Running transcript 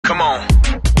Come on.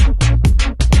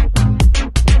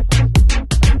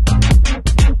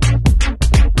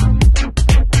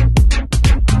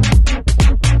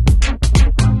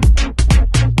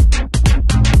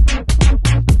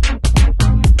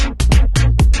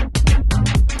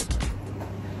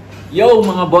 Yo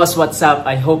mga boss, what's up?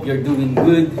 I hope you're doing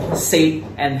good, safe,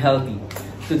 and healthy.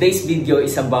 Today's video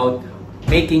is about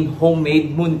making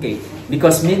homemade mooncake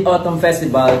because Mid-Autumn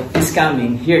Festival is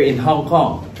coming here in Hong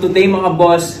Kong. Today mga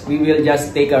boss, we will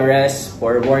just take a rest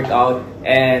or workout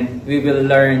and we will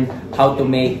learn how to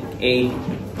make a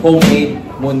homemade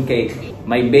mooncake.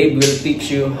 My babe will teach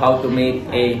you how to make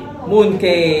a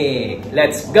mooncake.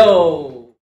 Let's go!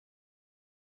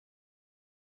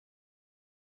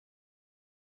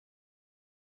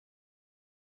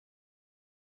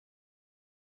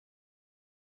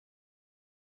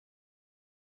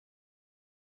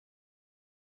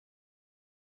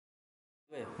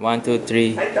 One, two,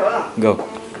 three, go.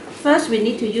 First, we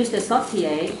need to use the salty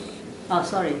egg. Oh,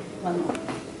 sorry, one more.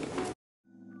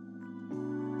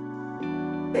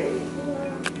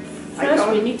 First,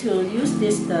 we need to use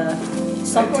the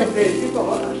salted egg.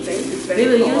 We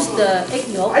will use the egg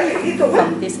yolk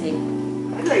from this egg.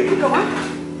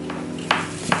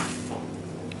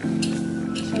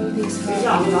 So this one.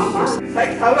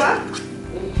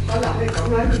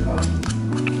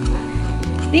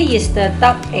 This is the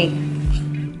duck egg.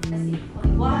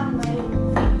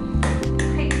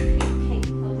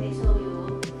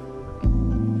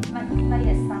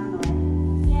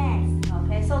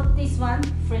 This one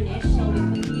finished, so we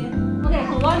put here. Okay,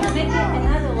 who want to make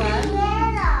another one?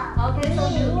 Okay, so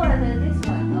you order this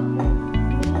one.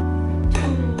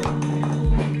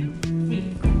 Okay.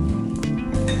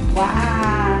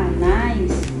 Wow,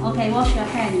 nice. Okay, wash your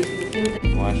hand. You feel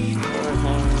the Wash your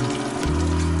hand.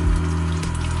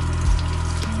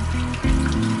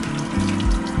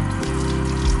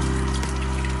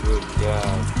 Good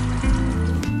job.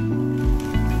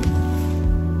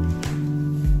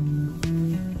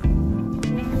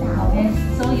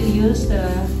 So you use the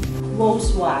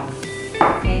rose wine,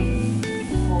 okay?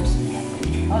 Rose wine.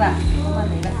 好啦，咁我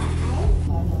哋咧，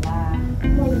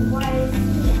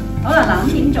好啦，嗱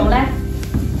咁點做咧？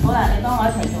好啦，你幫我一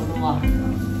齊做咯喎。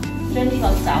將呢個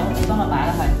酒你幫我擺落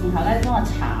去，然後咧幫我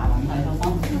搽勻佢，好冇？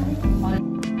我哋。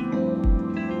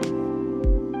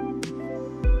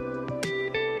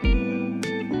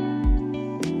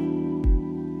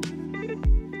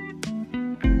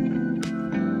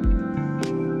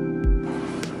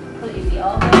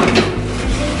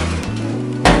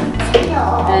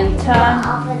And turn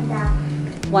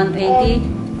 180,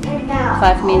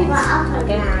 5 minutes.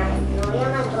 Okay.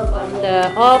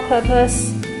 The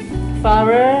all-purpose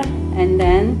flour, and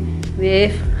then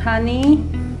with honey,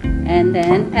 and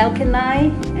then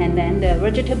alkaline, and then the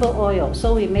vegetable oil.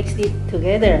 So we mix it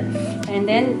together, and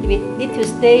then we need to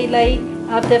stay like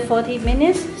after 40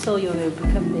 minutes. So you will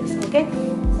become this. Okay.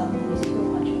 Something is too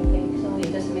much. Okay. So we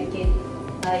just make it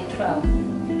like 12.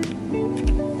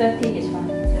 13 is fine.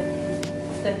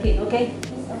 13, OK。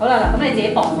好啦，嗱，咁你自己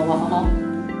磅咯喎，好冇？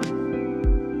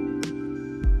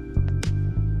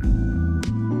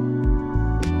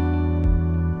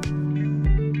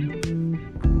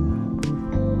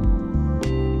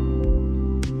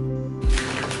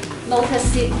 Lotus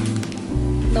seed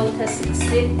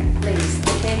lace,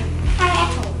 okay?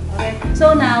 Okay.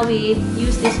 So now we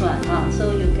use this one.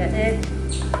 So you get it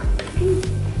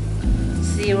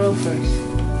 0 first.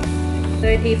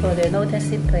 30 for the lotus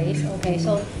seed place. Okay,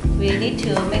 so we need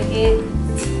to make it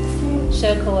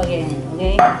circle again.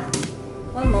 Okay,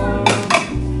 one more.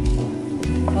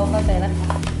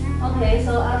 Okay,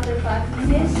 so after 5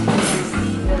 minutes, you can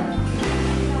see your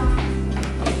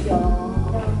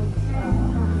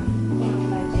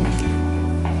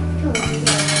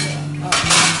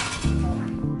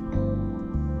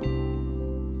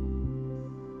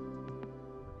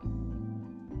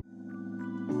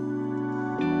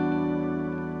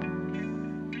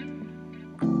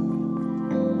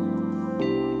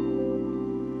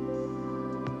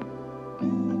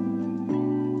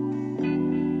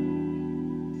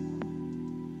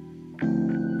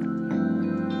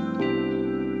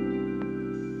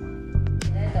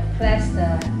press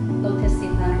the lotus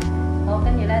seed 啦，好，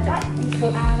跟住咧就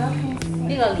put 呢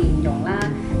個蓮蓉啦，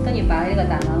跟住擺呢個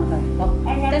蛋黃落去，好，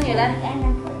跟住咧，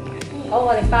好，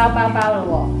我哋包咯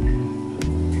喎，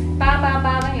包，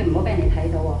跟住唔好俾人哋睇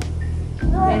到喎。So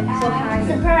high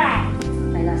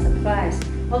係啦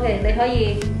 ，surprise。OK， 你可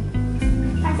以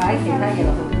擺其他嘢落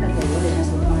去都得嘅，如果你想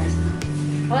surprise。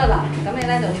好啦，嗱，咁你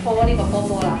咧就搓呢個波波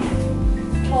啦，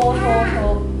搓。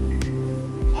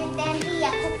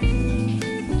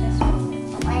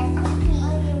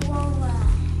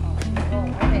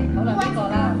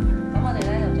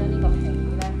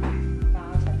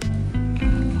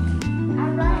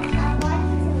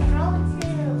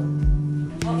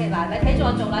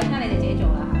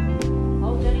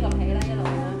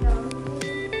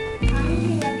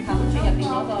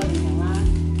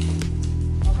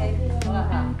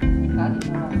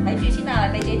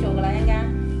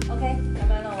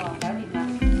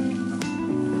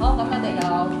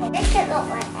It should look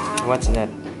like that. What's that?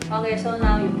 Okay, so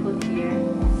now you put here.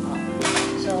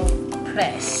 So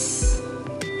press.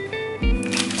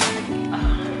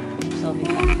 So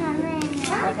become.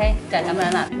 OK， 就係咁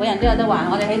樣啦。每人都有得玩，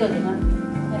我哋喺度點啊？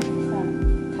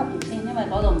吸完先，因為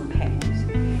嗰度唔平。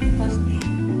OK，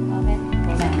 好靚。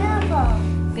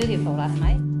Beautiful 啦，係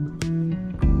咪？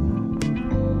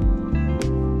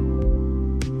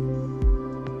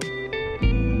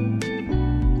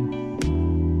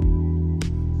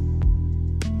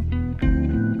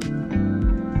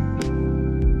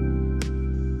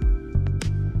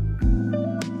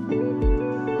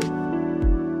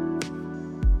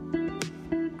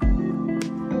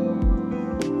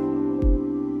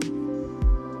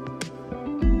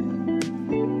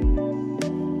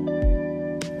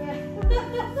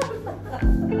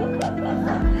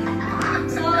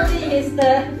 Is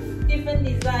the different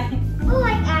design. Oh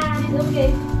my god.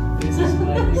 Okay. This is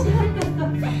nice.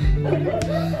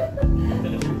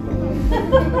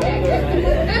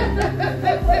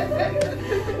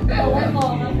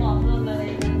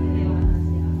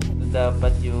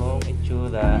 Dapat yung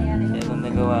itsura, pero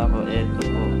nagawa ko, eto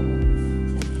po.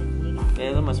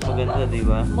 Pero mas maganda, di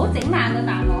ba? 唔好整爛個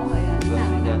蛋黃佢啊！整爛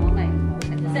個蛋黃嚟。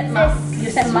要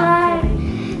識乜？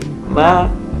 Ma!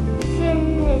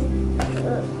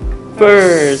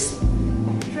 First!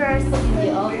 First. In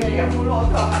the oven.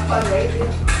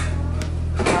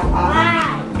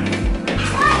 Why?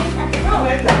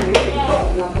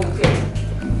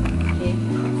 Okay.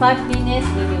 5 minutes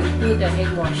we will do the egg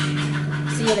wash.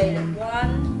 See you later.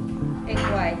 1 egg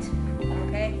white.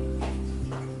 Okay.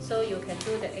 So you can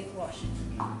do the egg wash.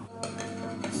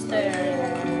 Stir.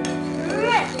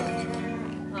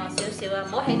 少少啊，唔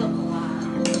好喺度碰啊。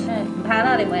唔怕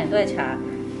啦，你每人都係搽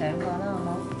2個啦，好冇？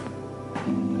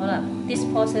好啦 ，this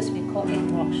process we call egg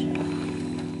wash.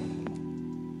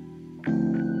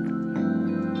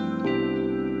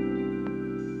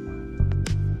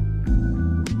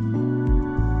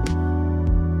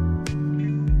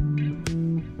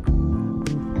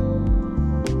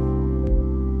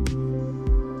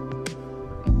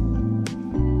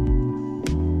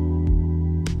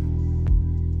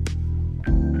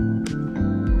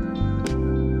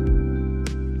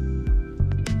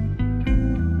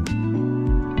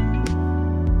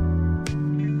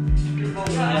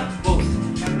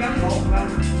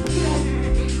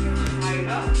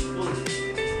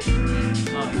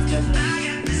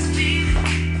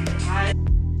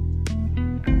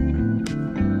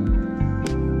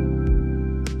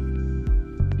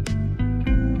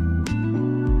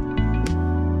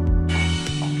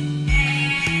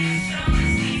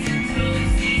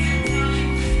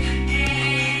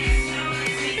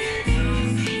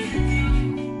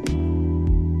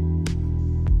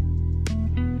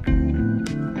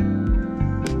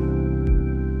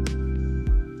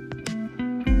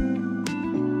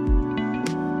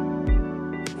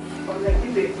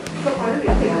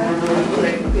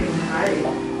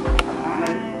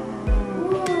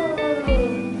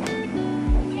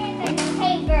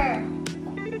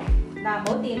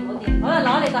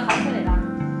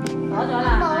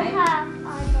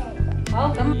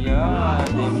 Yeah,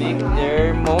 they make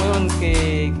their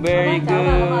mooncake. Very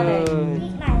good.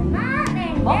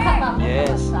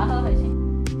 Yes.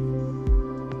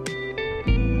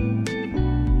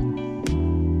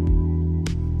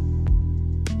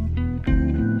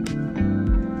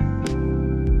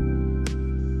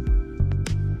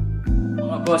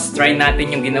 Mga boss, try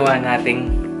natin yung ginawa nating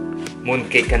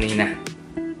mooncake kanina.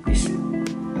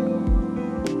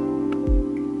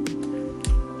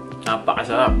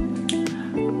 Napakasarap.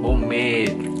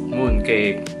 Homemade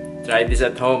mooncake. Try this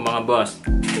at home mga boss.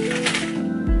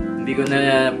 Hindi ko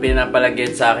na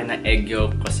pinapalagyan sa akin ng egg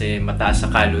yolk kasi mataas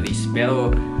sa calories. Pero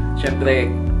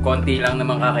syempre, konti lang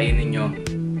naman kakainin nyo.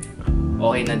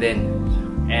 Okay na din.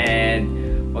 And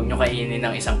huwag nyo kainin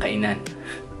ng isang kainan.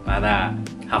 Para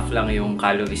half lang yung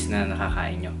calories na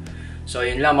nakakain nyo. So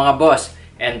yun lang mga boss.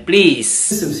 And please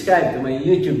subscribe to my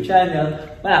YouTube channel,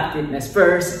 Macfitness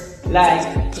First. Like,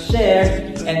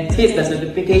 share, and hit the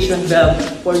notification bell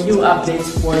for new updates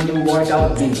for new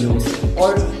workout videos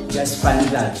or just fun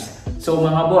vlogs. So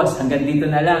mga boss, hanggang dito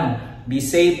na lang. Be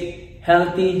safe,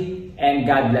 healthy, and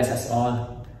God bless us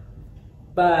all.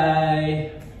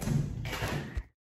 Bye!